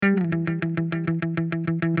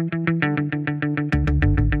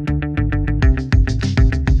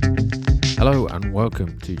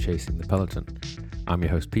Welcome to Chasing the Peloton. I'm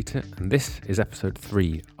your host Peter, and this is episode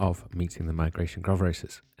 3 of Meeting the Migration Gravel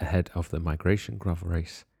Racers, ahead of the Migration Gravel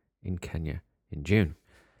Race in Kenya in June.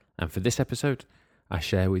 And for this episode, I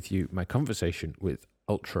share with you my conversation with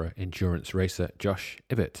ultra endurance racer Josh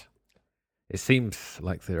Ibbott. It seems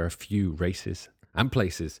like there are a few races and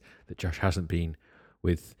places that Josh hasn't been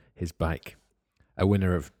with his bike. A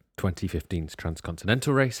winner of 2015's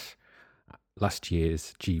Transcontinental Race, last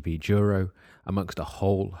year's GB Duro, amongst a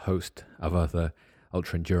whole host of other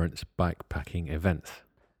ultra-endurance bike-packing events.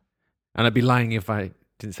 And I'd be lying if I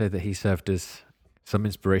didn't say that he served as some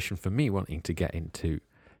inspiration for me wanting to get into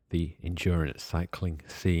the endurance cycling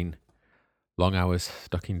scene. Long hours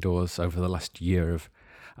stuck indoors over the last year of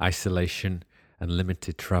isolation and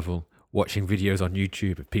limited travel, watching videos on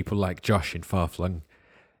YouTube of people like Josh in far-flung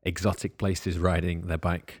exotic places riding their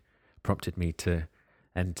bike, prompted me to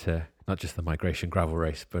enter not just the Migration Gravel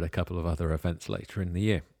Race, but a couple of other events later in the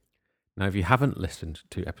year. Now, if you haven't listened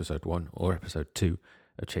to episode 1 or episode 2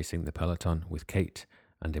 of Chasing the Peloton with Kate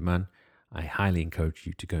and Iman, I highly encourage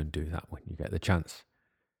you to go and do that when you get the chance.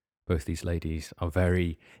 Both these ladies are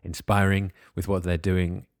very inspiring with what they're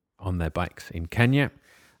doing on their bikes in Kenya,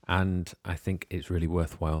 and I think it's really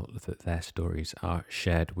worthwhile that their stories are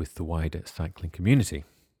shared with the wider cycling community.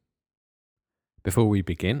 Before we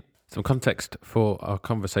begin, some context for our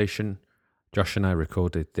conversation. Josh and I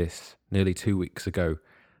recorded this nearly 2 weeks ago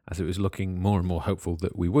as it was looking more and more hopeful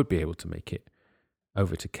that we would be able to make it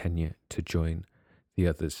over to Kenya to join the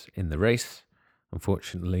others in the race.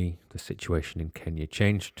 Unfortunately, the situation in Kenya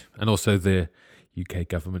changed, and also the UK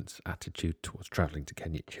government's attitude towards travelling to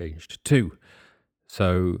Kenya changed too.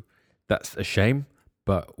 So that's a shame,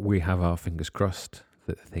 but we have our fingers crossed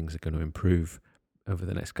that things are going to improve over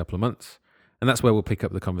the next couple of months. And that's where we'll pick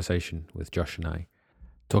up the conversation with Josh and I,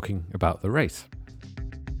 talking about the race.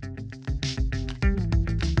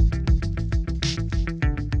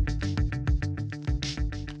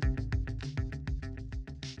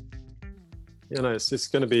 You know, it's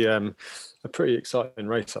going to be a pretty exciting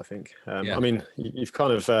race, I think. I mean, you've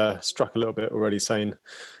kind of struck a little bit already saying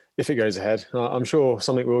if it goes ahead. I'm sure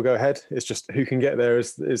something will go ahead. It's just who can get there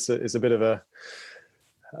is a bit of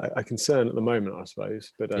a concern at the moment, I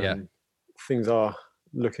suppose. But things are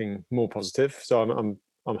looking more positive, so I'm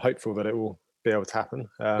hopeful that it will be able to happen.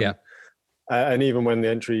 And even when the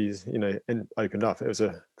entries, opened up, it was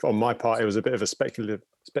on my part, it was a bit of a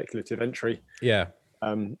speculative entry.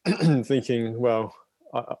 Thinking, well,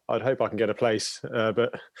 I'd hope I can get a place,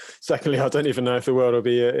 but secondly, I don't even know if the world will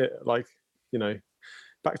be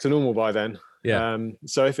back to normal by then.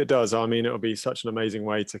 So if it does, I mean, it'll be such an amazing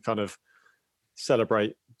way to kind of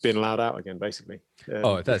celebrate being allowed out again, basically.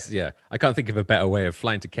 I can't think of a better way of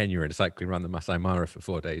flying to Kenya and cycling around the Masai Mara for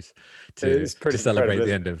 4 days to celebrate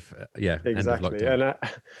the end of exactly. end of lockdown.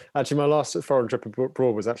 And actually, my last foreign trip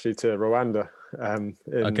abroad was actually to Rwanda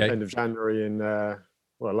end of January in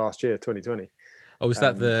last year, 2020. Oh, was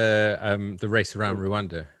that the race around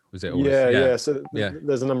Rwanda? Was it? So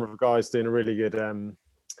there's a number of guys doing a really good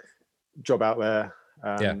job out there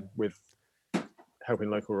with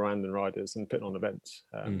helping local Rwandan riders and putting on events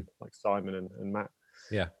like Simon and Matt.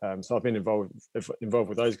 So I've been involved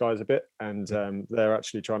with those guys a bit, and they're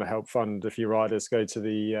actually trying to help fund a few riders go to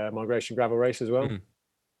the Migration Gravel Race as well.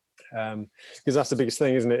 Because that's the biggest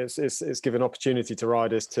thing, isn't it? It's given opportunity to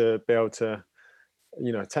riders to be able to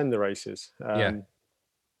attend the races.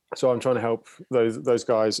 So I'm trying to help those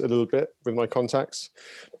guys a little bit with my contacts.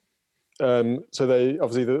 So they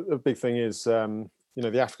obviously the big thing is the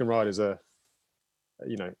African riders are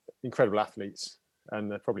incredible athletes, and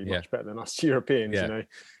they're probably much better than us Europeans.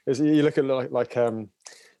 You look at like the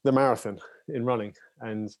marathon in running,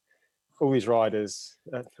 and all these riders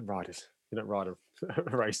you don't ride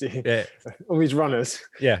a race, all these runners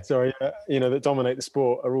that dominate the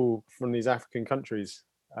sport are all from these African countries,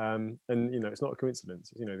 and it's not a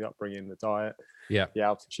coincidence. The upbringing, the diet, the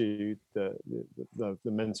altitude, the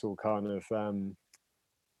mental kind of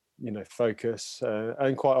focus,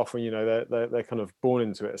 and quite often they're kind of born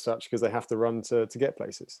into it as such, because they have to run to get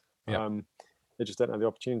places. They just don't have the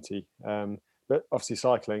opportunity, but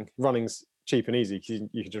obviously running's cheap and easy, because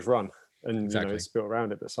you can just run, and it's built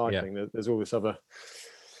around it. But cycling, there's all this other,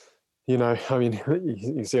 I mean,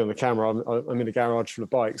 you can see on the camera, I'm in a garage full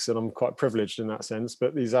of bikes, and I'm quite privileged in that sense.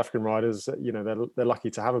 But these African riders, they're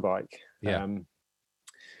lucky to have a bike.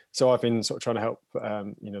 So I've been sort of trying to help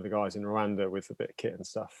the guys in Rwanda with a bit of kit and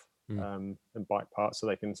stuff, and bike parts, so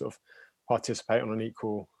they can sort of participate on an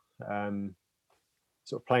equal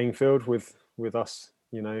sort of playing field with us,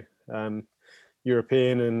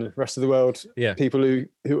 European and rest of the world Yeah. people who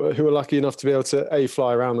are lucky enough to be able to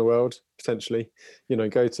fly around the world, potentially,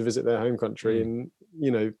 go to visit their home country, and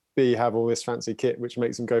B, have all this fancy kit which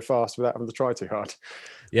makes them go fast without having to try too hard.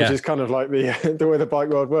 Which is kind of like the way the bike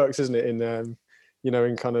world works, isn't it? In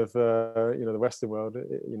in kind of the Western world,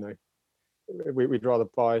 we'd rather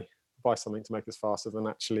buy something to make us faster than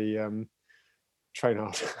actually train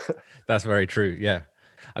hard. That's very true. Yeah.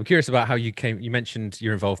 I'm curious about how you mentioned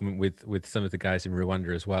your involvement with some of the guys in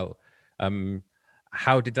Rwanda as well.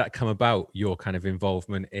 How did that come about, your kind of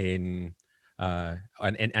involvement in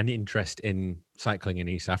an interest in cycling in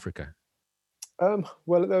East Africa?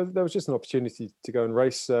 Well, there was just an opportunity to go and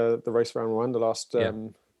race the race around Rwanda last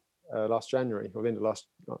January, or the end of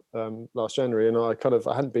last January, and I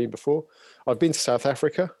hadn't been before. I've been to South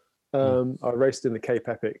Africa. I raced in the Cape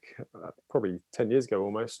Epic probably 10 years ago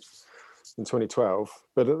almost, in 2012,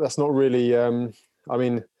 but that's not really it's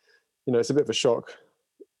a bit of a shock.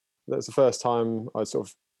 That's the first time I'd sort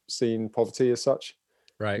of seen poverty as such.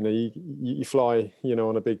 Right. You fly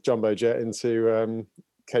on a big jumbo jet into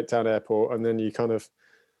Cape Town airport, and then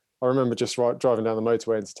I remember just driving down the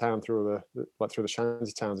motorway into town through the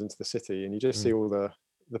shanty towns into the city, and you just see all the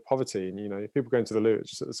poverty, and people going to the loo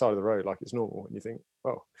just at the side of the road like it's normal, and you think,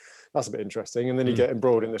 well, that's a bit interesting. And then you get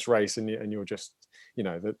embroiled in this race, and you're just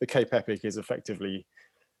the Cape Epic is effectively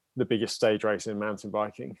the biggest stage race in mountain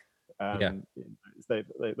biking. They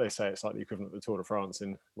say it's like the equivalent of the Tour de France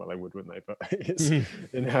they would, wouldn't they? But it's in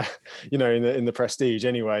the prestige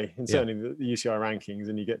anyway, and certainly the UCI rankings,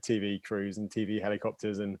 and you get TV crews and TV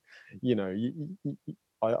helicopters, and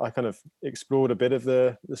I kind of explored a bit of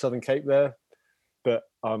the Southern Cape there, but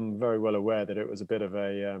I'm very well aware that it was a bit of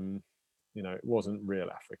a it wasn't real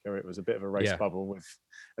Africa. It was a bit of a race bubble with,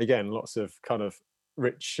 again, lots of kind of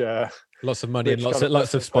rich, lots of money and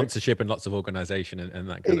lots of sponsorship and lots of organization and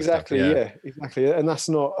that kind of stuff. Exactly. And that's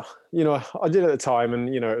not, I did at the time, and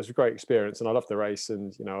it was a great experience, and I loved the race,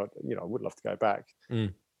 and I would love to go back.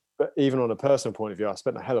 But even on a personal point of view, I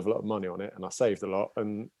spent a hell of a lot of money on it, and I saved a lot,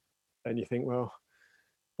 and you think, well,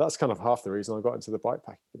 that's kind of half the reason I got into the bike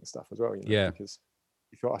packing and stuff as well. Because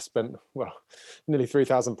I spent nearly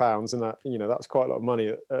 £3,000, and that that was quite a lot of money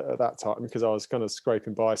at that time, because I was kind of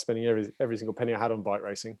scraping by, spending every single penny I had on bike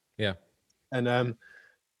racing. And then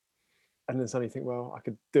suddenly think, well, I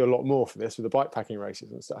could do a lot more for this with the bike packing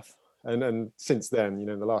races and stuff. And since then,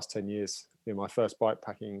 in the last 10 years, my first bike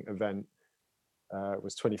packing event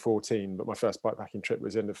was 2014, but my first bike packing trip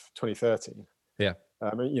was end of 2013.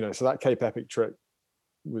 So that Cape Epic trip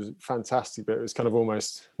was fantastic, but it was kind of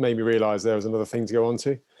almost made me realize there was another thing to go on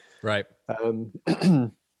to. Right.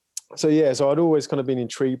 So I'd always kind of been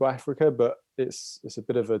intrigued by Africa, but it's a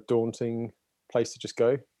bit of a daunting place to just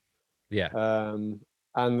go. And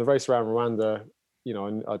the race around Rwanda,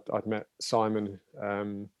 I'd met Simon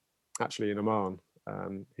actually in Oman.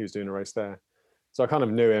 He was doing a race there, so I kind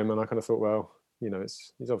of knew him, and I kind of thought, well,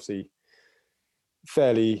 he's obviously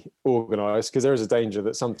fairly organized, because there is a danger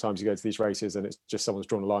that sometimes you go to these races and it's just someone's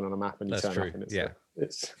drawn a line on a map and you turn up, and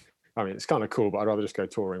it's kind of cool, but I'd rather just go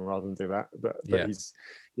touring rather than do that. But he's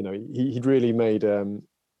he'd really made him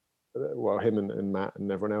and Matt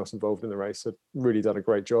and everyone else involved in the race had really done a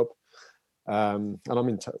great job. And I'm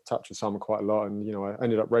in touch with Simon quite a lot, and I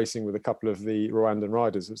ended up racing with a couple of the Rwandan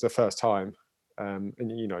riders. It was their first time, and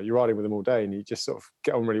you're riding with them all day, and you just sort of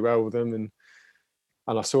get on really well with them. And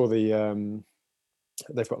I saw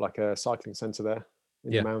they've got like a cycling centre there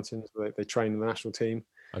in the mountains where they train the national team.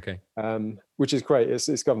 Which is great.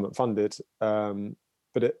 It's government funded,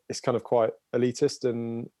 but it's kind of quite elitist,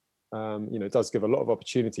 and it does give a lot of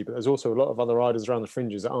opportunity, but there's also a lot of other riders around the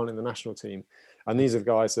fringes that aren't in the national team, and these are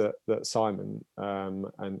guys that Simon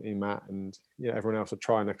and Matt and everyone else are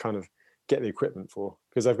trying to kind of get the equipment for,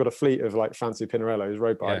 because they've got a fleet of like fancy Pinarellos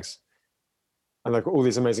road bikes, and they've got all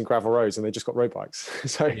these amazing gravel roads, and they just got road bikes.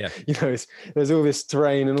 So there's all this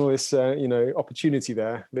terrain and all this opportunity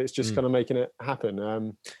there, but it's just kind of making it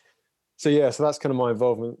happen. So that's kind of my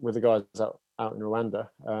involvement with the guys out in Rwanda,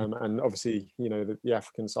 and obviously the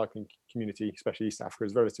African cycling community, especially East Africa,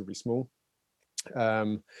 is relatively small.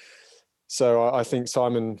 So I think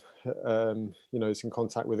Simon is in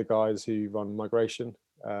contact with the guys who run Migration,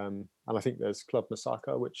 and I think there's Club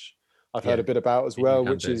Masaka, which I've heard a bit about as well,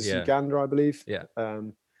 Uganda, which is Uganda, I believe.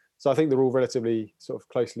 So I think they're all relatively sort of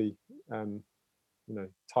closely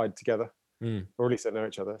tied together, or at least they know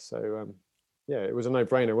each other. So it was a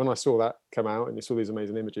no-brainer when I saw that come out and you saw these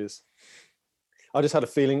amazing images. I just had a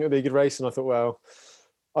feeling it would be a good race, and I thought, well,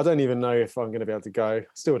 I don't even know if I'm going to be able to go.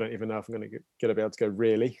 Still don't even know if I'm going to be able to go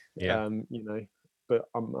really. But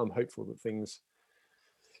I'm hopeful that things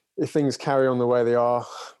if things carry on the way they are,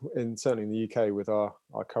 certainly in the UK with our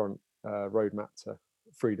current roadmap to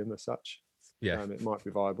freedom as such, it might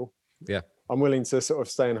be viable. Yeah, I'm willing to sort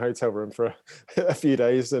of stay in a hotel room for a few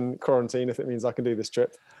days and quarantine if it means I can do this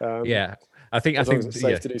trip. I think it's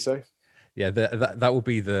safe to do so. Yeah, that will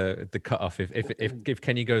be the cutoff. If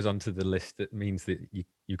Kenya goes onto the list, that means that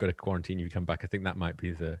you've got to quarantine. You come back. I think that might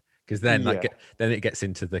be because then then it gets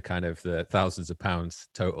into the kind of the thousands of pounds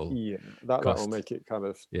total. Yeah, that will make it kind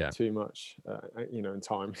of too much. In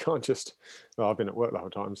time, you can't just. Well, I've been at work the whole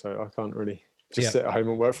time, so I can't really just sit at home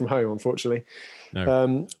and work from home, unfortunately.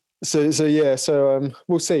 No. So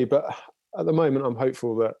we'll see. But at the moment, I'm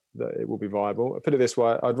hopeful that it will be viable. I put it this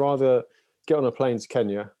way: I'd rather get on a plane to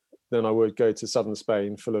Kenya than I would go to southern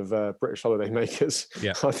Spain full of British holiday makers.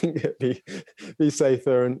 Yeah, I think it'd be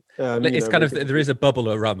safer. And it's kind of there is a bubble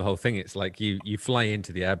around the whole thing. It's like you fly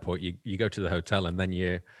into the airport, you go to the hotel, and then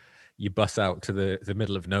you bus out to the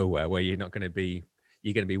middle of nowhere where you're going to be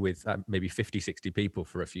with maybe 50, 60 people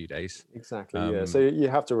for a few days. Exactly. So you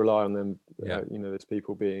have to rely on them. There's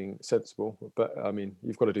people being sensible, but I mean,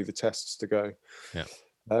 you've got to do the tests to go. Yeah.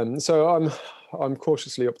 So I'm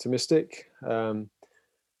cautiously optimistic.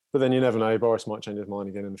 But then you never know. Boris might change his mind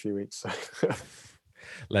again in a few weeks. So.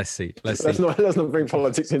 Let's see. Let's not bring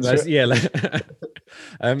politics into it. Yeah.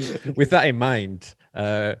 With that in mind,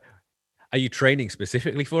 are you training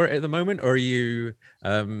specifically for it at the moment, or are you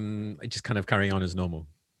just kind of carrying on as normal?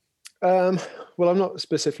 Well, I'm not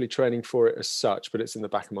specifically training for it as such, but it's in the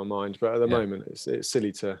back of my mind. But at the moment, it's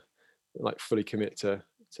silly to like fully commit to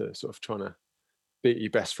sort of trying to beat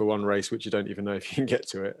your best for one race, which you don't even know if you can get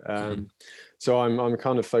to it. So I'm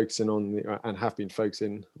kind of focusing on and have been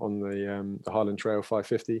focusing on the Highland Trail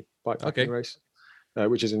 550 bikepacking race,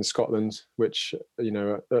 which is in Scotland, which at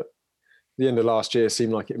the end of last year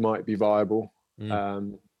seemed like it might be viable,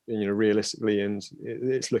 realistically, and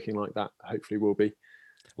it's looking like that hopefully will be.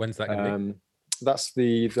 When's that going to be? That's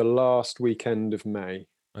the last weekend of May.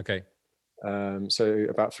 Okay. So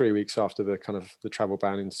about 3 weeks after the kind of the travel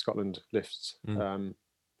ban in Scotland lifts, and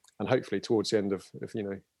hopefully towards the end of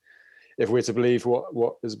if we're to believe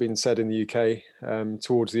what has been said in the UK,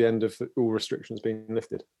 towards the end of all restrictions being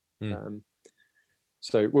lifted.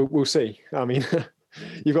 So we'll see. I mean,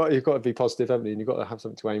 you've got to be positive, haven't you? And you've got to have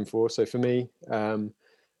something to aim for. So for me, the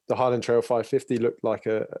Highland Trail 550 looked like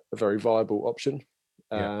a very viable option,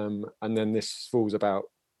 and then this falls about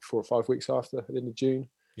 4 or 5 weeks after, at the end of June.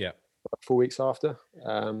 4 weeks after.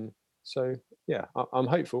 So yeah, I'm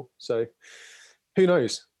hopeful. So who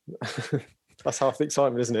knows? That's half the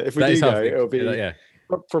excitement, isn't it? If we do go, it'll be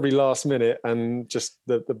probably last minute, and just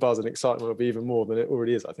the buzz and excitement will be even more than it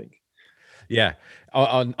already is, I think. Yeah.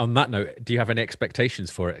 On that note, do you have any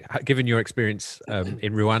expectations for it? Given your experience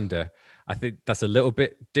in Rwanda, I think that's a little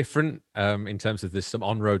bit different in terms of there's some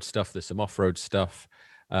on-road stuff, there's some off-road stuff.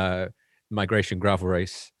 Migration Gravel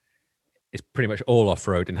Race is pretty much all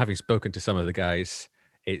off-road, and having spoken to some of the guys,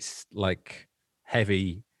 it's like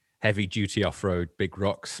heavy duty off-road, big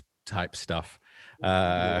rocks type stuff.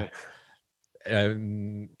 Going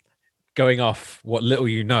off what little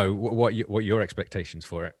you know, what your expectations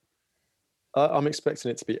for it? I'm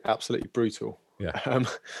expecting it to be absolutely brutal. Yeah.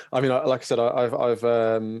 I mean, like I said, I've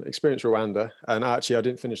experienced Rwanda, and actually I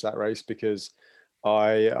didn't finish that race because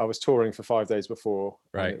I was touring for 5 days before,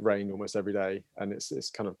 and it rained almost every day, and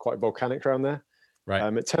it's kind of quite volcanic around there.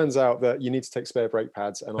 Right. It turns out that you need to take spare brake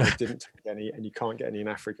pads, and I didn't take any, and you can't get any in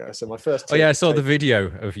Africa. So my first. I saw the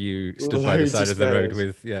video of you stood by the side of the road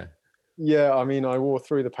with Yeah, I mean, I wore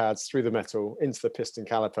through the pads, through the metal, into the piston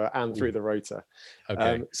caliper, and through the rotor.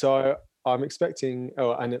 Okay. So I'm expecting.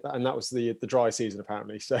 Oh, and that was the dry season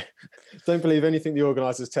apparently. So don't believe anything the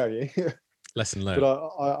organisers tell you. Lesson learned. But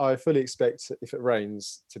I fully expect if it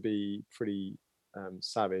rains to be pretty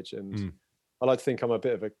savage, and I like to think I'm a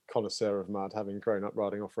bit of a connoisseur of mud, having grown up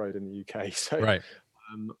riding off road in the UK. So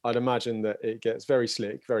I'd imagine that it gets very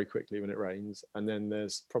slick very quickly when it rains, and then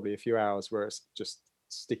there's probably a few hours where it's just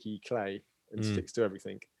sticky clay and sticks to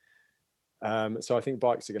everything. So I think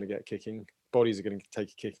bikes are going to get kicking, bodies are going to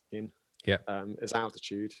take a kicking. Yeah. As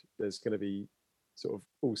altitude, there's going to be sort of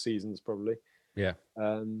all seasons probably. Yeah.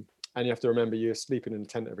 And you have to remember you're sleeping in a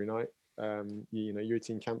tent every night. You're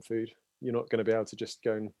eating camp food. You're not going to be able to just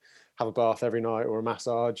go and have a bath every night or a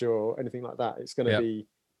massage or anything like that. It's going to be,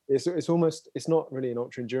 it's not really an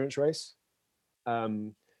ultra endurance race,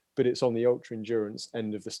 but it's on the ultra endurance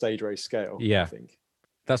end of the stage race scale. Yeah. I think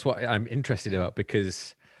that's what I'm interested about,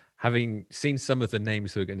 because having seen some of the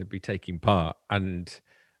names who are going to be taking part, and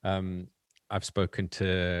I've spoken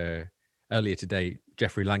to earlier today,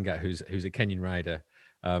 Jeffrey Langat, who's a Kenyan rider,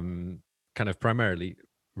 kind of primarily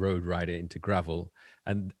road rider into gravel.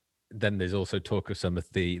 And then there's also talk of some of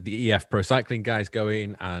the EF Pro Cycling guys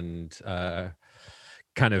going, and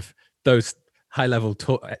kind of those high level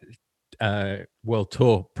world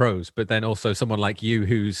tour pros, but then also someone like you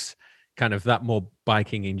who's kind of that more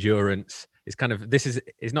biking endurance. It's kind of,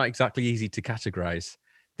 it's not exactly easy to categorize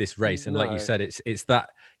this race, and like you said, it's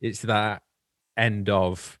that end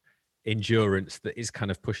of endurance that is kind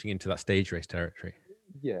of pushing into that stage race territory.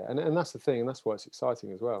 Yeah, and that's the thing, and that's why it's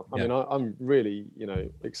exciting as well. I mean, I'm really,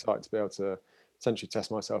 excited to be able to essentially test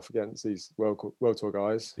myself against these world tour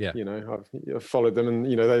guys. Yeah. I've followed them, and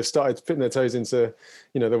they've started putting their toes into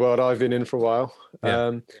the world I've been in for a while.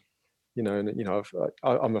 Yeah.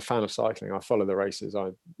 I'm a fan of cycling. I follow the races. I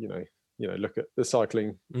look at the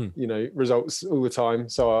cycling results all the time.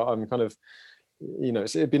 So I'm kind of,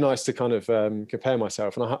 it'd be nice to kind of compare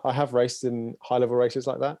myself. And I have raced in high level races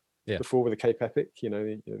like that before with the Cape Epic.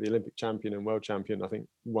 The Olympic champion and world champion, I think,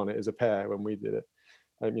 won it as a pair when we did it.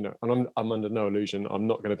 And I'm under no illusion I'm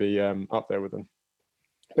not going to be up there with them.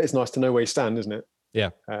 But it's nice to know where you stand, isn't it?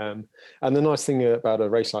 Yeah. And the nice thing about a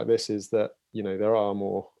race like this is that there are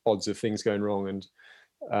more odds of things going wrong, and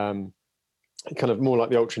kind of more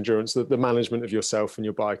like the ultra endurance, the management of yourself and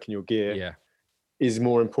your bike and your gear is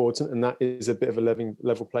more important, and that is a bit of a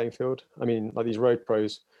level playing field. I mean, like these road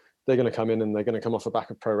pros, they're going to come in and they're going to come off the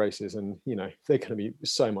back of pro races, and they're going to be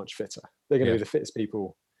so much fitter. They're going to be the fittest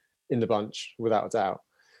people in the bunch without a doubt.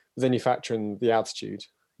 But then you factor in the altitude,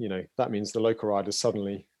 that means the local riders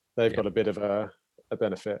suddenly they've got a bit of a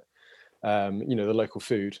benefit. The local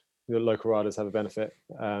food, the local riders have a benefit.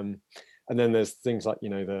 And then there's things like,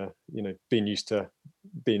 being used to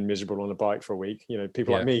being miserable on a bike for a week,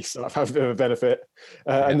 people like me sort of have a bit of a benefit.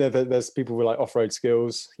 And then there's people with like off-road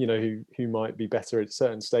skills, who might be better at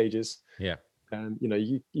certain stages. Yeah. And,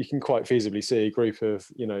 you can quite feasibly see a group of,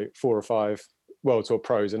 4 or 5 World Tour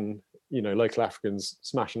pros and, local Africans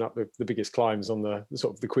smashing up the biggest climbs on the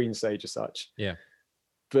sort of the Queen stage as such. Yeah.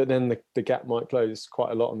 But then the gap might close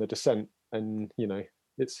quite a lot on the descent. And,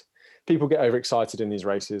 it's people get overexcited in these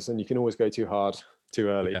races, and you can always go too hard, too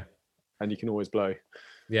early, and you can always blow.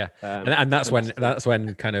 Yeah. And that's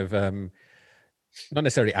when kind of, not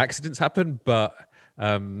necessarily accidents happen, but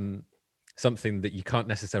something that you can't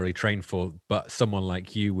necessarily train for, but someone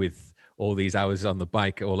like you with all these hours on the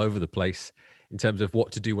bike all over the place in terms of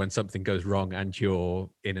what to do when something goes wrong and you're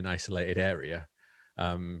in an isolated area.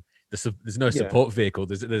 There's no support vehicle.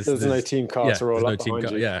 There's no team car to roll up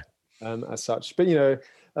behind you. Yeah. As such, but a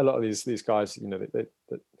lot of these guys,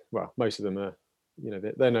 well, most of them are,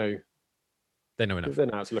 they know enough. They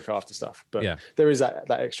know how to look after stuff. But there is that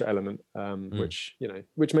extra element,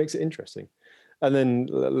 which makes it interesting. And then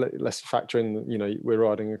let's factor in, we're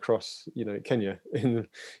riding across, Kenya in,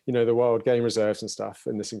 the wild game reserves and stuff,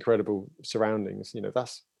 and this incredible surroundings.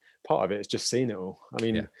 That's part of it. It's just seeing it all. I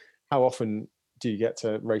mean, how often do you get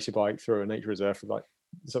to race your bike through a nature reserve with like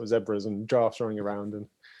sort of zebras and giraffes running around, and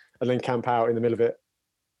then camp out in the middle of it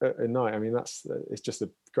at night? I mean, it's just a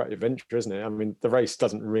great adventure, isn't it? I mean, the race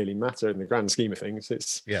doesn't really matter in the grand scheme of things.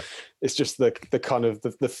 It's just the kind of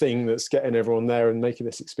the thing that's getting everyone there and making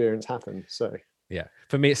this experience happen. So yeah,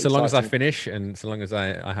 for me, it's so long as I finish and so long as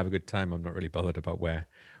I have a good time, I'm not really bothered about where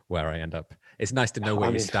I end up. It's nice to know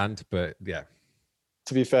where you stand, but yeah.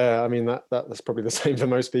 To be fair, I mean that's probably the same for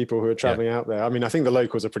most people who are traveling out there. I mean, I think the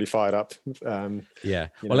locals are pretty fired up. Well,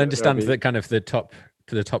 understand that kind of the top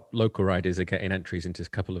local riders are getting entries into a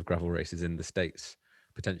couple of gravel races in the States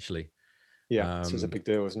potentially. Yeah, so it's a big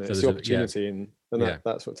deal, isn't it? It's the opportunity, and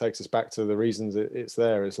that's what takes us back to the reasons it's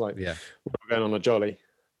there. It's like we're going on a jolly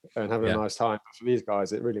and having a nice time. But for these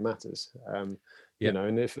guys, it really matters. And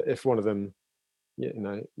if one of them,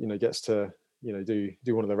 gets to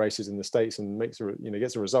do one of the races in the States and gets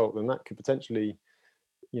a result, then that could potentially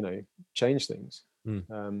change things.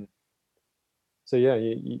 So yeah,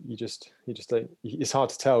 you just don't, it's hard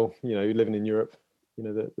to tell, living in Europe,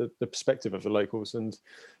 the perspective of the locals, and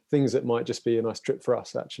things that might just be a nice trip for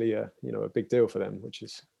us actually a big deal for them, which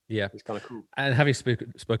is kind of cool. And having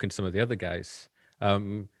spoken to some of the other guys,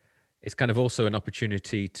 it's kind of also an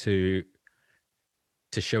opportunity to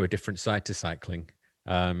show a different side to cycling.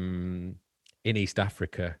 In East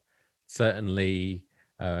Africa, certainly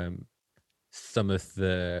some of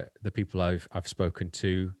the people I've spoken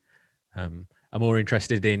to are more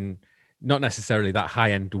interested in not necessarily that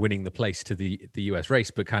high end winning the place to the US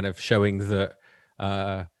race, but kind of showing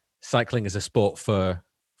that cycling is a sport for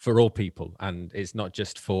all people, and it's not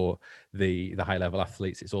just for the high level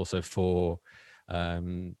athletes. It's also for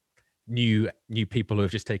new people who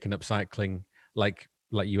have just taken up cycling, like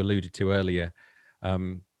you alluded to earlier.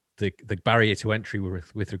 The barrier to entry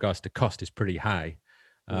with regards to cost is pretty high.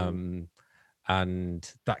 And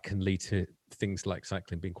and that can lead to things like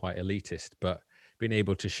cycling being quite elitist, but being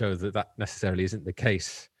able to show that that necessarily isn't the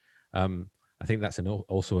case. I think that's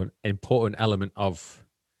also an important element of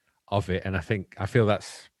it. And I feel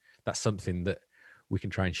that's something that we can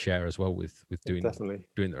try and share as well with doing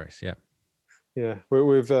the race. Yeah. Yeah,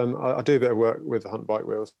 we've I do a bit of work with the Hunt Bike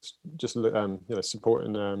Wheels, just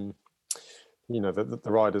supporting the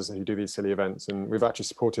riders who do these silly events, and we've actually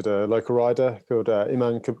supported a local rider called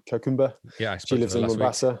Iman Kakumba. Yeah, she lives in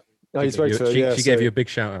Mombasa. Oh, she gave you a big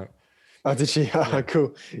shout out. Oh, did she? Yeah.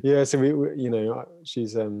 Cool. Yeah, so we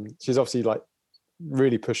she's obviously like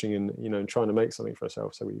really pushing and trying to make something for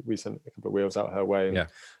herself. So we sent a couple of wheels out her way and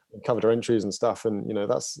covered her entries and stuff. And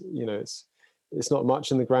that's it's not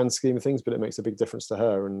much in the grand scheme of things, but it makes a big difference to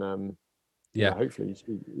her. And hopefully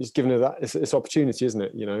he's given her that. It's opportunity, isn't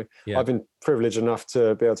it? I've been privileged enough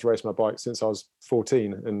to be able to race my bike since I was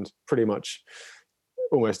 14, and pretty much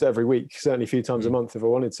almost every week, certainly a few times a month if I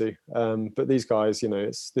wanted to. But these guys,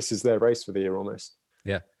 this is their race for the year almost.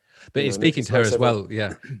 Yeah. But speaking to her as well,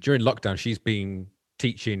 during lockdown, she's been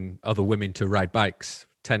teaching other women to ride bikes,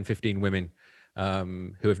 10, 15 women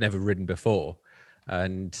who have never ridden before.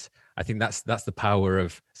 And I think that's the power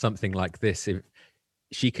of something like this. If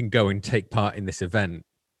she can go and take part in this event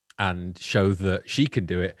and show that she can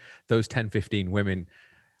do it, those 10, 15 women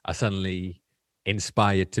are suddenly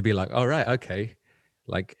inspired to be like, all right, okay.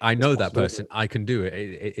 Like, I know that person, I can do it.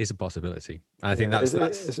 It is a possibility. And I think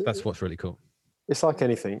that's what's really cool. It's like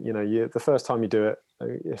anything, the first time you do it,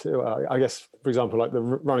 I guess, for example, like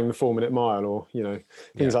running the 4-minute mile or,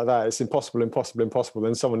 things like that, it's impossible.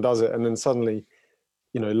 Then someone does it, and then suddenly,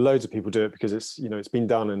 loads of people do it because it's, it's been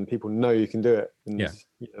done and people know you can do it. And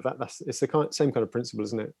it's the same kind of principle,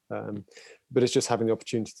 isn't it? But it's just having the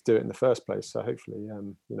opportunity to do it in the first place. So hopefully,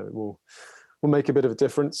 it will make a bit of a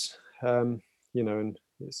difference. And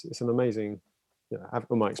it's an amazing,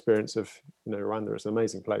 from my experience of, Rwanda, it's an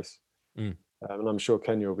amazing place. And I'm sure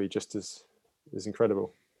Kenya will be just as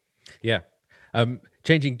incredible. Yeah.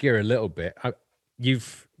 Changing gear a little bit,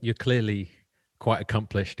 you're clearly quite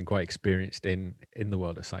accomplished and quite experienced in the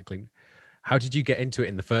world of cycling. How did you get into it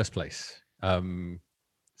in the first place?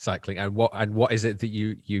 Cycling, and what is it that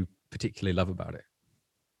you particularly love about it?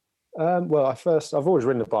 Well, I've always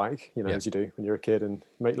ridden a bike, as you do when you're a kid, and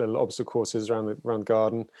make little obstacle courses around the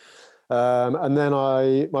garden. And then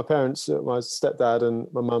my parents, my stepdad and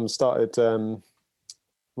my mum started,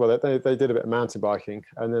 they did a bit of mountain biking,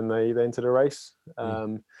 and then they entered a race.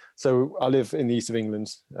 So I live in the east of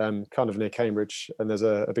England, kind of near Cambridge, and there's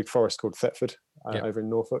a big forest called Thetford over in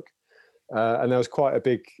Norfolk. And there was quite a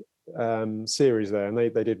big series there, and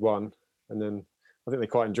they did one, and then I think they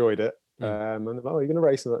quite enjoyed it. And they're like, "Oh, you're going to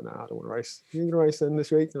race?" And I'm like, "No, I don't want to race." "You're going to race then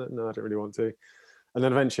this week?" And like, "No, I don't really want to." And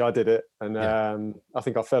then eventually I did it, and I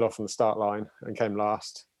think I fell off on the start line and came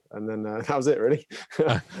last, and then that was it really.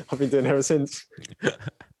 I've been doing it ever since.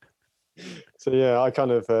 So yeah, I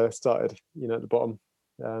kind of started, at the bottom,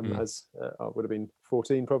 as I would have been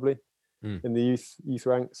 14 probably in the youth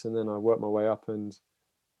ranks, and then I worked my way up and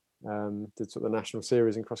did sort of the national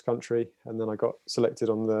series in cross country, and then I got selected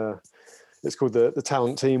on it's called the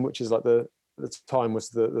talent team, which is like the time was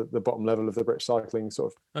the bottom level of the British cycling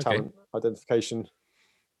sort of talent identification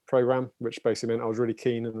program, which basically meant I was really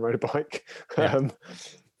keen and rode a bike.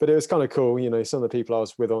 But it was kind of cool, some of the people I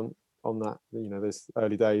was with on that, those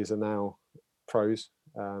early days are now pros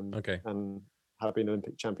and have been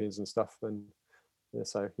Olympic champions and stuff, and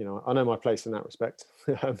so I know my place in that respect.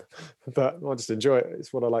 But I just enjoy it.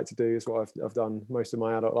 It's what I like to do. It's what I've done most of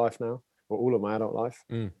my adult life now, or all of my adult life.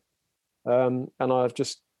 And I've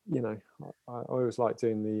just I always like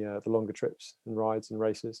doing the longer trips and rides and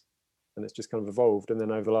races, and it's just kind of evolved. And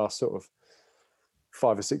then over the last sort of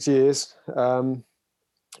 5 or 6 years,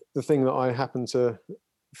 the thing that I happen to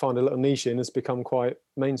find a little niche in has become quite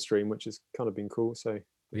mainstream, which has kind of been cool. So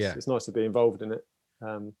it's nice to be involved in it.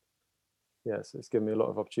 So it's given me a lot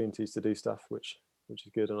of opportunities to do stuff, which is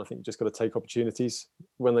good. And I think you just got to take opportunities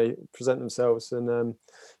when they present themselves. And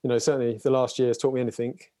certainly the last year has taught me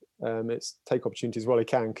anything. It's take opportunities while you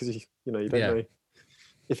can, because you don't know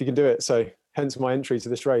if you can do it. So hence my entry to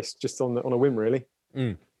this race, just on a whim, really.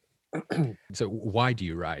 So why do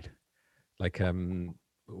you ride? Like,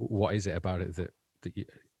 what is it about it that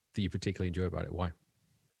you particularly enjoy about it? Why?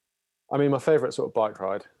 I mean, my favorite sort of bike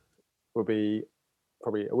ride would be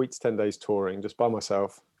probably a week to 10 days touring just by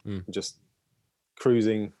myself, just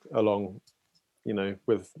cruising along,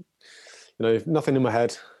 with nothing in my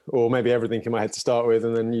head, or maybe everything in my head to start with,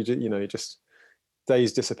 and then just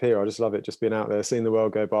days disappear. I just love it, just being out there, seeing the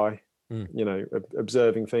world go by,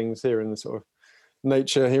 observing things, hearing the sort of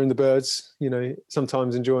nature, hearing the birds,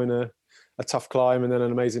 sometimes enjoying a a tough climb and then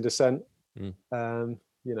an amazing descent. Mm.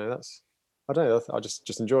 You know, that's, I don't know, I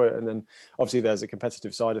just enjoy it. And then obviously there's a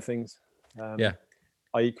competitive side of things.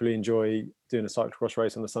 I equally enjoy doing a cyclocross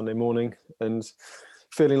race on a Sunday morning and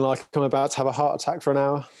feeling like I'm about to have a heart attack for an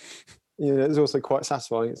hour. You know, it's also quite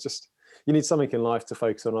satisfying. It's just, you need something in life to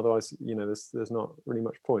focus on. Otherwise, you know, there's not really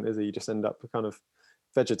much point, is there? You just end up kind of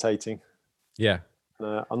vegetating. Yeah.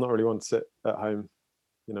 I'm not really one to sit at home,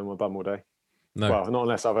 you know, my bum all day. No. Well, not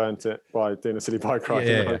unless I've earned it by doing a silly bike ride.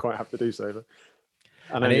 I don't quite have to do so. But,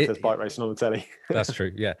 and only if there's bike racing on the telly. That's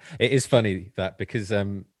true. Yeah. It is funny that because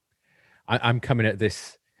I'm coming at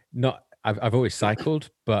this, I've always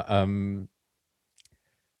cycled, but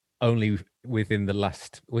only within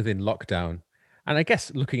lockdown. And I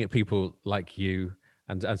guess looking at people like you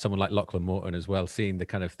and someone like Lachlan Morton as well, seeing the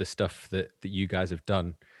kind of the stuff that you guys have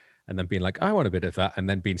done, and then being like, I want a bit of that, and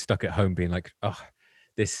then being stuck at home, being like, oh,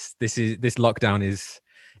 this lockdown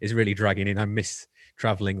is really dragging in. I miss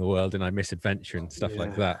traveling the world and I miss adventure and stuff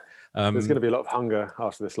like that. There's going to be a lot of hunger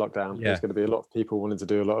after this lockdown. Yeah. There's going to be a lot of people wanting to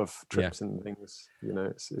do a lot of trips and things. You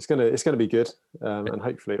know, it's going to be good, and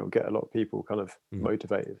hopefully it'll get a lot of people kind of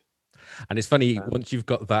motivated. And it's funny, once you've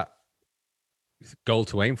got that goal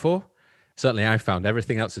to aim for, certainly I found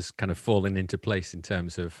everything else has kind of fallen into place in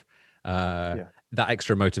terms of that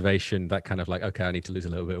extra motivation, that kind of like, okay, I need to lose a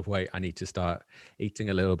little bit of weight. I need to start eating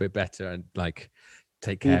a little bit better and like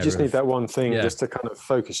take care. You just need that one thing just to kind of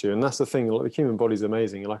focus you. And that's the thing, like the human body's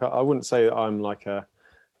amazing. Like I wouldn't say that I'm like a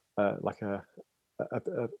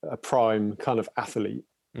prime kind of athlete.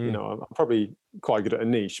 You know, I'm probably quite good at a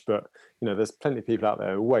niche, but you know, there's plenty of people out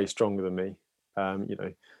there who are way stronger than me, you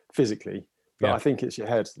know, physically. But I think it's your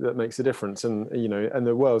head that makes a difference. And, you know, and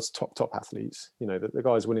the world's top athletes, you know, the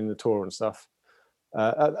guys winning the Tour and stuff,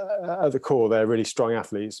 at the core, they're really strong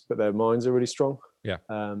athletes, but their minds are really strong. Yeah.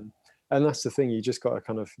 And that's the thing, you just got to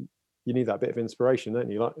kind of, you need that bit of inspiration,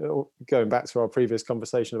 don't you? Like going back to our previous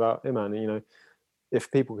conversation about Iman, you know,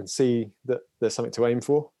 if people can see that there's something to aim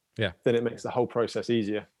for, then it makes the whole process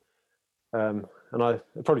easier. And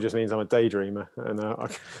it probably just means I'm a daydreamer, and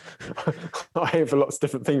I aim for lots of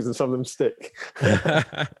different things, and some of them stick.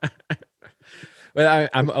 Well,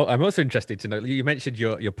 I'm also interested to know. You mentioned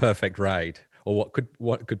your perfect ride, or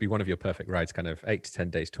what could be one of your perfect rides, kind of 8 to 10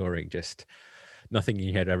 days touring, just nothing in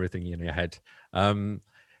your head, everything in your head. To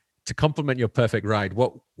complement your perfect ride,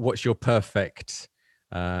 what's your perfect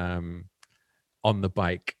on the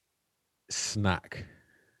bike snack?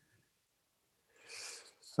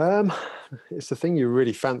 It's the thing you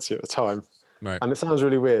really fancy at the time, right? And it sounds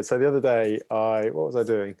really weird. So the other day, what was I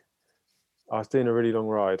doing? I was doing a really long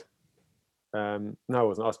ride. No, I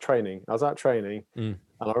wasn't. I was training. I was out training, and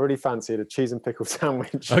I really fancied a cheese and pickle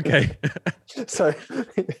sandwich. Okay. So,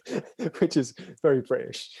 which is very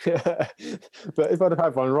British. But if I'd have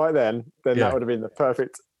had one right then that would have been the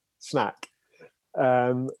perfect snack.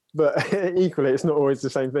 But equally, it's not always the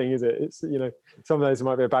same thing, is it? It's, you know, some days it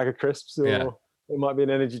might be a bag of crisps, or it might be an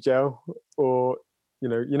energy gel, or you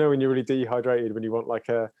know when you're really dehydrated, when you want like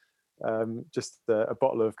just a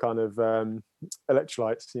bottle of kind of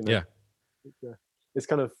electrolytes, you know. It's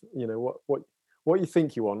kind of, you know, what you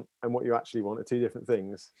think you want and what you actually want are two different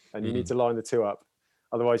things, and you need to line the two up.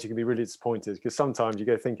 Otherwise you can be really disappointed, because sometimes you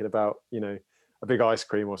go thinking about, you know, a big ice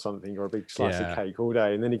cream or something, or a big slice of cake all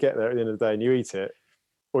day, and then you get there at the end of the day and you eat it,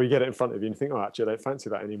 or you get it in front of you and you think, oh, actually I don't fancy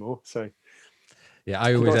that anymore. So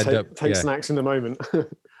I always take snacks in the moment.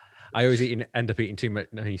 I always end up eating too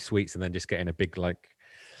many sweets and then just getting a big like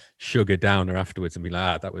sugar downer afterwards and be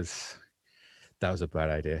like, that was a bad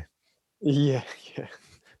idea. Yeah.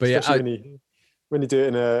 But especially when you do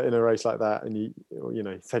it in a race like that, and you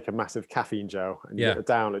know, take a massive caffeine gel and you get a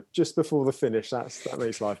downer just before the finish, that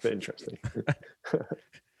makes life a bit interesting.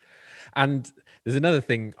 And there's another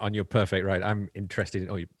thing on your perfect ride I'm interested in,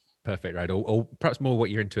 or your perfect ride, or perhaps more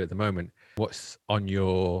what you're into at the moment. What's on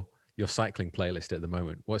your cycling playlist at the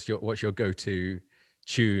moment? What's your go-to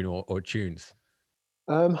tune or tunes?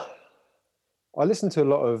 I listen to a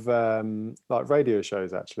lot of like radio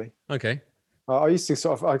shows, actually. Okay. I used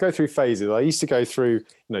to I go through phases. I used to go through, you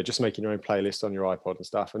know, just making your own playlist on your iPod and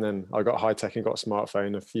stuff. And then I got high tech and got a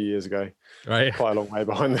smartphone a few years ago. Right. Quite a long way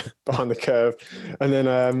behind the curve. And then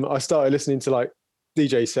I started listening to like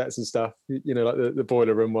DJ sets and stuff, you know, like the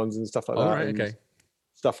Boiler Room ones and stuff like that. Right, okay.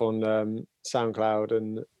 Stuff on SoundCloud.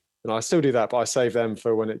 And I still do that, but I save them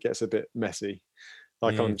for when it gets a bit messy.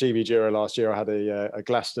 Like on GB Giro last year, I had a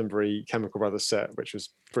Glastonbury Chemical Brothers set, which was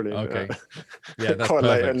brilliant. Okay. Yeah, that's quite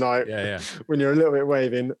perfect. late at night. Yeah. When you're a little bit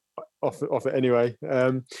waving off it anyway.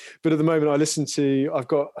 But at the moment,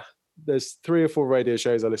 there's 3 or 4 radio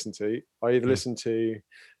shows I listen to. I either listen to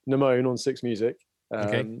Namone on Six Music,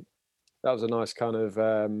 that was a nice kind of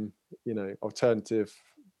alternative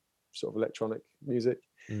sort of electronic music.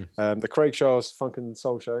 The Craigshaws Funk and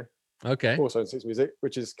Soul Show, also in 6 Music,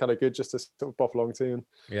 which is kind of good just to sort of bop along to and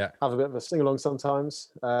have a bit of a sing along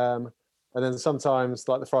sometimes. And then sometimes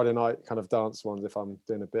like the Friday night kind of dance ones, if I'm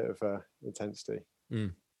doing a bit of intensity.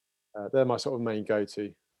 They're my sort of main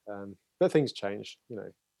go-to. But things change,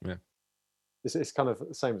 It's kind of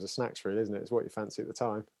the same as the snacks, really, isn't it? It's what you fancy at the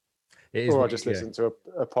time. Or I just listen to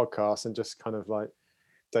a podcast and just kind of like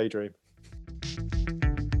daydream.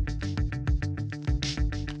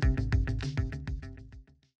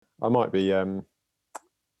 I might be, over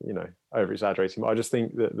exaggerating, but I just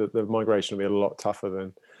think that the migration will be a lot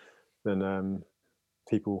tougher than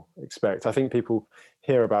people expect. I think people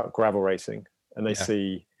hear about gravel racing and they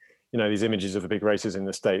see, these images of the big races in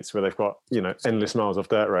the States where they've got, endless miles of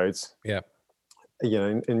dirt roads. Yeah.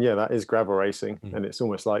 And that is gravel racing, and it's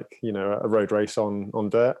almost like, a road race on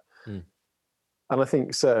dirt. And I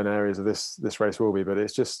think certain areas of this race will be, but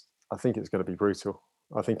it's just, I think it's going to be brutal.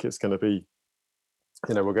 I think it's going to be,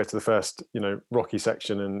 we'll go to the first, rocky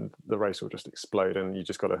section and the race will just explode, and you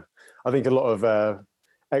just got to, I think a lot of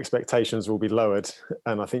expectations will be lowered,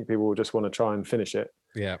 and I think people will just want to try and finish it.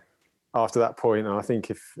 Yeah. After that point, and I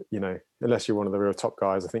think if, unless you're one of the real top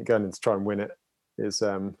guys, I think going in to try and win it is,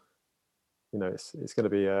 it's going to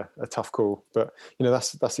be a tough call, but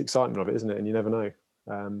that's the excitement of it, isn't it? And you never know.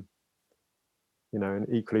 And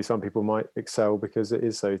equally, some people might excel because it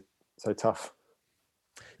is so tough.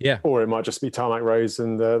 Yeah. Or it might just be tarmac roads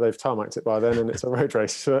and they've tarmacked it by then and it's a road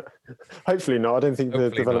race. But hopefully not. I don't think the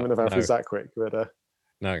development of Alpha is that quick. But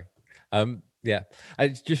no. Yeah.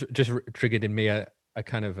 It's just triggered in me a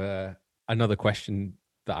kind of another question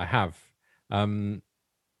that I have.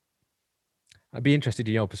 I'd be interested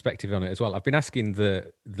in your perspective on it as well. I've been asking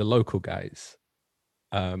the local guys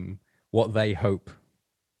what they hope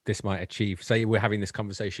this might achieve. Say we're having this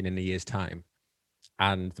conversation in a year's time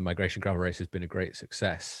and the Migration Gravel Race has been a great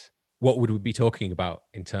success. What would we be talking about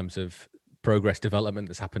in terms of progress development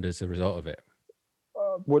that's happened as a result of it?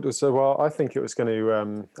 I think it was going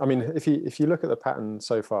to, if you look at the pattern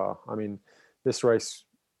so far, this race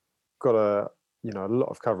got a lot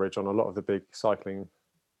of coverage on a lot of the big cycling,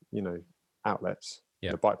 outlets,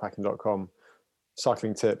 bikepacking.com,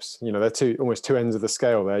 cycling tips, they're almost two ends of the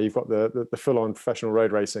scale there. You've got the full-on professional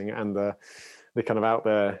road racing and the kind of out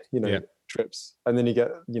there, trips. And then you get,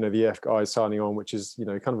 the EF guys signing on, which is,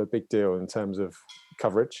 kind of a big deal in terms of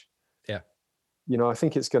coverage. Yeah. I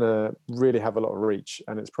think it's going to really have a lot of reach,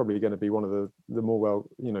 and it's probably going to be one of the more well,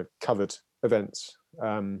 covered events,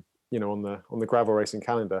 on the gravel racing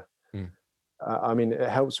calendar. It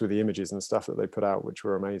helps with the images and stuff that they put out, which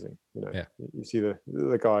were amazing. You see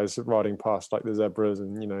the guys riding past like the zebras,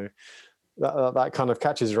 and that kind of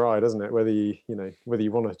catches your eye, doesn't it? Whether you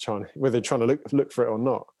want to whether they're trying to look for it or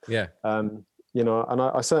not. Yeah. And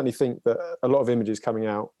I certainly think that a lot of images coming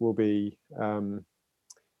out will be,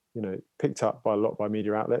 picked up by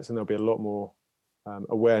media outlets, and there'll be a lot more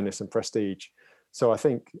awareness and prestige. So I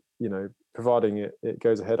think, providing it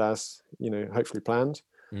goes ahead as, hopefully planned.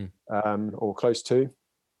 Or close to.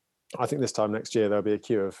 I think this time next year there'll be a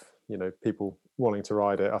queue of people wanting to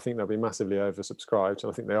ride it. I think they'll be massively oversubscribed,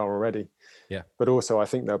 and I think they are already. Yeah. But also I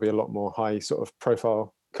think there'll be a lot more high sort of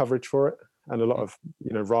profile coverage for it, and a lot of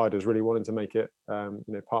riders really wanting to make it part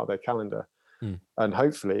of their calendar. And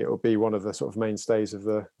hopefully it will be one of the sort of mainstays of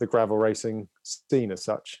the gravel racing scene as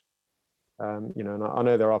such. And I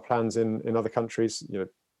know there are plans in other countries,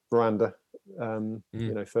 Rwanda,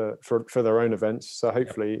 for their own events. So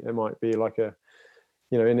hopefully it might be like a,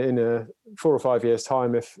 in a 4 or 5 years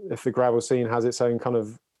time, if the gravel scene has its own kind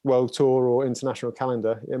of world tour or international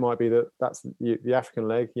calendar, it might be that's the African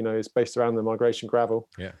leg, is based around the Migration Gravel.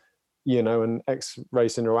 Yeah. And X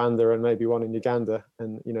race in Rwanda and maybe one in Uganda,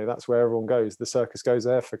 and that's where everyone goes. The circus goes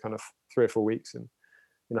there for kind of 3 or 4 weeks, and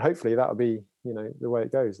hopefully that'll be the way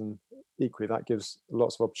it goes. And equally that gives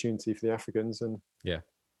lots of opportunity for the Africans. And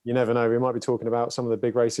you never know, we might be talking about some of the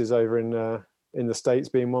big races over in the States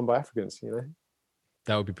being won by Africans.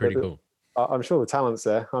 That would be pretty cool. I'm sure the talent's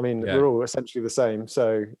there. We're all essentially the same,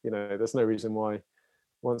 so there's no reason why,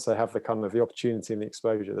 once they have the kind of the opportunity and the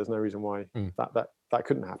exposure, there's no reason why that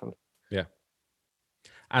couldn't happen. Yeah.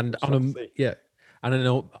 And on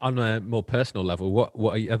a more personal level,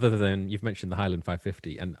 what are you, other than you've mentioned the Highland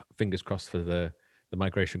 550 and fingers crossed for the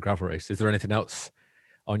Migration Gravel Race, is there anything else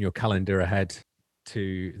on your calendar ahead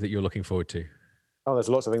that you're looking forward to? Oh, there's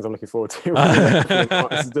lots of things I'm looking forward to.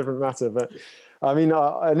 It's a different matter, but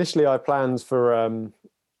initially I planned for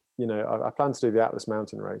I planned to do the Atlas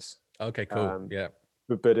Mountain Race. Okay, cool.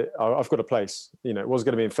 I've got a place. It was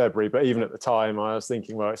going to be in February, but even at the time, I was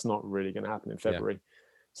thinking, well, it's not really going to happen in February. Yeah.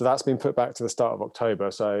 So that's been put back to the start of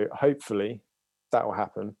October. So hopefully that will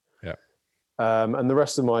happen. Yeah. And the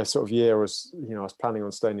rest of my sort of year was, I was planning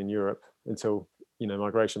on staying in Europe until,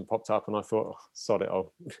 migration popped up, and I thought, sod it,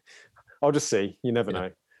 I'll just see. You never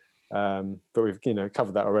know. But we've,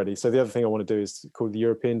 covered that already. So the other thing I want to do is called the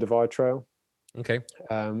European Divide Trail. Okay.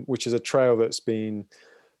 Which is a trail that's been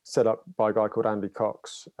set up by a guy called Andy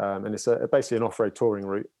Cox, and it's basically an off-road touring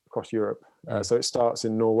route across Europe. So it starts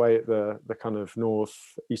in Norway at the kind of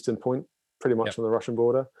northeastern point, pretty much on the Russian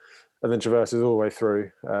border, and then traverses all the way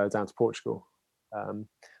through down to Portugal.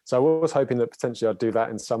 So I was hoping that potentially I'd do that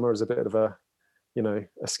in summer as a bit of a,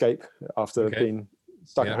 escape after being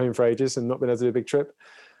stuck at home for ages and not being able to do a big trip.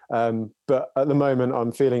 But at the moment,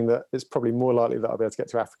 I'm feeling that it's probably more likely that I'll be able to get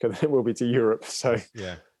to Africa than it will be to Europe. So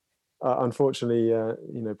unfortunately,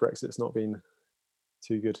 Brexit's not been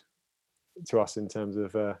too good to us in terms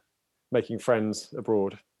of making friends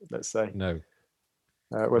abroad, let's say. No.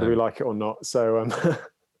 Whether we like it or not. So,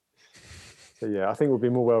 so yeah, I think we'll be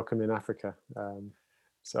more welcome in Africa.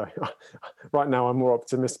 So right now I'm more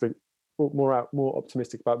optimistic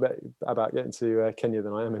about getting to Kenya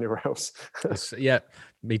than I am anywhere else. Yeah,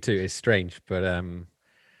 me too. It's strange, but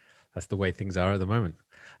that's the way things are at the moment.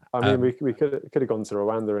 I mean, we could have gone to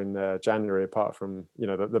Rwanda in January, apart from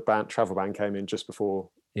the travel ban came in just before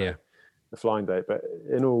the flying date. But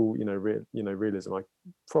in all realism, I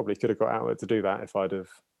probably could have got out to do that if I'd have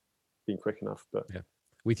been quick enough. But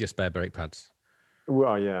with your spare brake pads.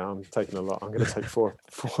 Well, yeah, I'm taking a lot. I'm going to take four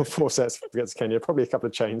sets to get to Kenya. Probably a couple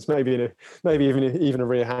of chains, maybe even a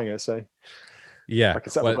rear hanger. So yeah, I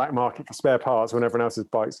could set the black market for spare parts when everyone else's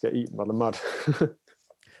bikes get eaten by the mud.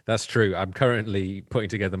 That's true. I'm currently putting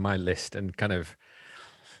together my list, and kind of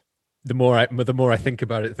the more I think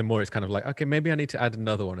about it, the more it's kind of like, okay, maybe I need to add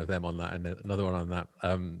another one of them on that and another one on that.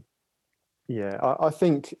 Yeah, I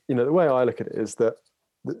think the way I look at it is that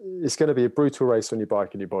it's going to be a brutal race on your bike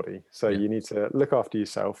and your body. So you need to look after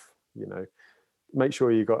yourself, make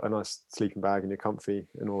sure you've got a nice sleeping bag and you're comfy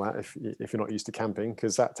and all that if you're not used to camping,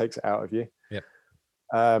 because that takes it out of you.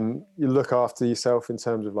 You look after yourself in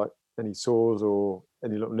terms of like any sores or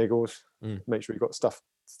any little niggles. Make sure you've got stuff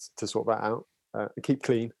to sort that out. Keep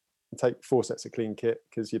clean and take 4 sets of clean kit,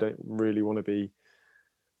 because you don't really want to be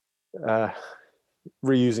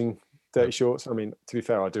reusing dirty shorts. I mean, to be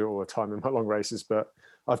fair, I do it all the time in my long races, but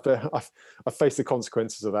I've faced the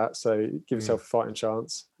consequences of that. So give yourself a fighting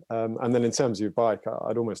chance. And then in terms of your bike,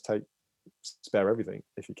 I'd almost take spare everything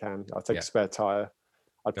if you can. I'd take a spare tire.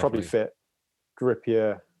 I'd probably fit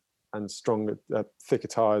grippier and stronger, thicker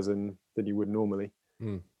tires than you would normally.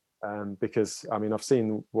 Because I mean, I've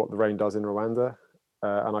seen what the rain does in Rwanda,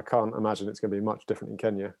 and I can't imagine it's going to be much different in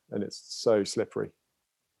Kenya, and it's so slippery.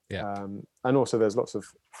 And also there's lots of,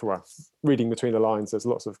 reading between the lines, there's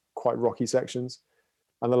lots of quite rocky sections,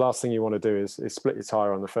 and the last thing you want to do is split your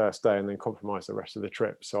tire on the first day and then compromise the rest of the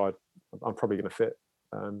trip. So I'm probably going to fit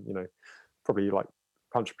probably like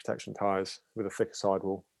puncture protection tires with a thicker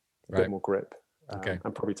sidewall, a bit more grip,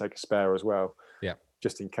 and probably take a spare as well,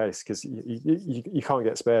 just in case, because you can't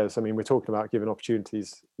get spares. I mean, we're talking about giving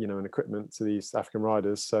opportunities and equipment to these African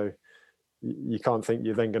riders, so you can't think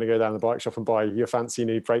you're then going to go down the bike shop and buy your fancy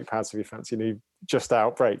new brake pads or your fancy new just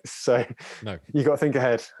out brakes. So no, you got to think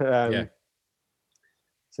ahead.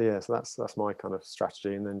 So that's my kind of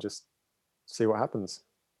strategy, and then just see what happens.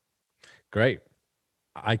 Great.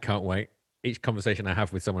 I can't wait. Each conversation I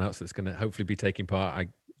have with someone else that's going to hopefully be taking part,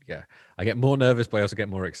 I get more nervous, but I also get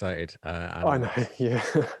more excited. I know. Yeah.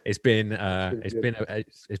 It's been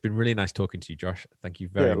really nice talking to you, Josh. Thank you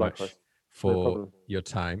very much for your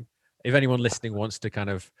time. If anyone listening wants to kind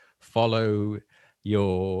of follow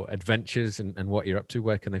your adventures and what you're up to,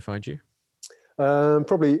 where can they find you?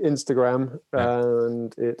 Probably Instagram,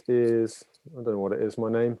 and it is, I don't know what it is, my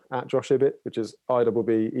name, @JoshIbbott, which is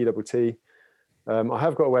IBBETT. I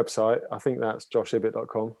have got a website. I think that's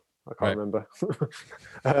joshibbott.com. I can't remember.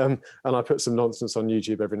 And I put some nonsense on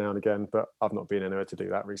YouTube every now and again, but I've not been anywhere to do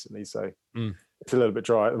that recently, so it's a little bit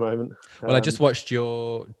dry at the moment. Well, I just watched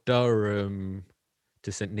your Durham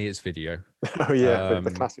to St. Neots video. Oh yeah, the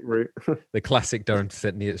classic route. The classic Durham to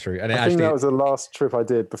St. Neots route. And I think that was the last trip I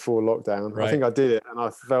did before lockdown. Right. I think I did it, and I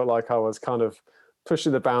felt like I was kind of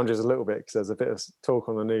pushing the boundaries a little bit, because there's a bit of talk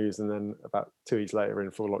on the news, and then about 2 weeks later in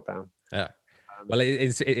full lockdown. Yeah. Well,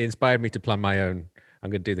 it inspired me to plan my own. I'm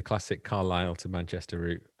going to do the classic Carlisle to Manchester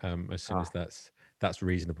route as soon as that's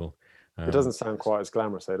reasonable. It doesn't sound quite as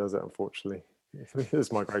glamorous, though, does it? Unfortunately.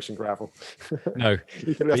 It's migration gravel. No,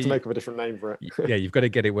 you have to make up a different name for it. Yeah, you've got to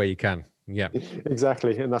get it where you can. Yeah,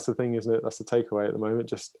 exactly, and that's the thing, isn't it? That's the takeaway at the moment.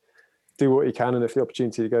 Just do what you can, and if the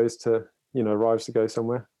opportunity goes to, arrives to go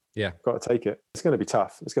somewhere, got to take it. It's going to be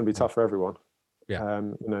tough. It's going to be tough for everyone. Yeah,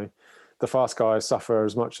 the fast guys suffer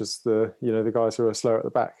as much as the guys who are slow at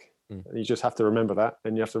the back. And you just have to remember that,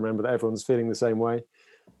 and you have to remember that everyone's feeling the same way.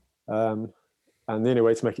 And the only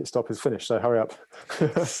way to make it stop is finish. So hurry up.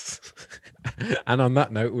 And on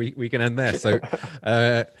that note, we can end there. So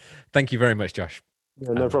thank you very much, Josh.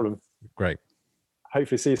 Yeah, no problem. Great.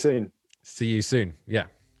 Hopefully see you soon. See you soon. Yeah.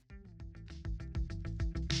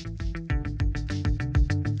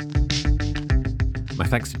 My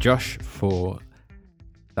thanks to Josh for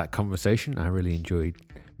that conversation. I really enjoyed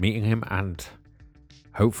meeting him, and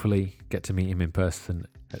hopefully get to meet him in person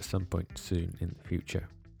at some point soon in the future.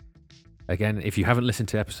 Again, if you haven't listened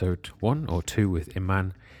to episode 1 or 2 with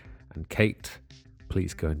Iman and Kate,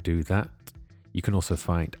 please go and do that. You can also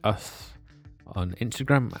find us on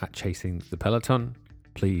Instagram at Chasing the Peloton.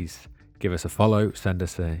 Please give us a follow, send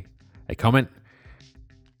us a comment.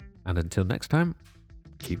 And until next time,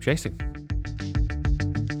 keep chasing.